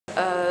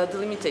the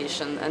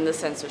limitation and the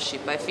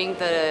censorship. I think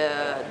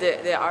that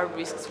there are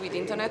risks with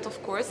internet,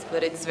 of course,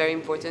 but it's very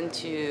important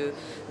to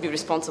be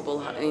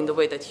responsible in the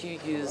way that you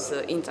use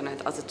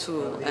internet as a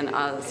tool and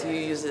as you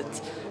use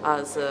it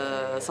as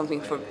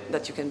something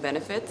that you can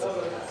benefit.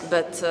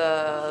 But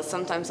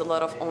sometimes a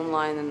lot of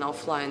online and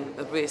offline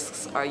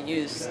risks are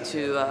used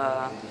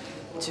to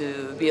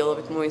be a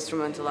little bit more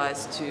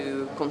instrumentalized,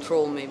 to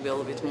control maybe a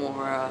little bit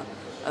more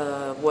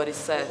what is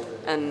said.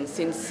 And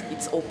since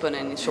it's open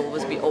and it should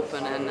always be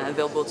open and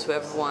available to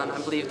everyone, I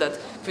believe that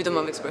freedom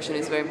of expression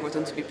is very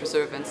important to be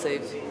preserved and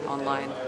saved online.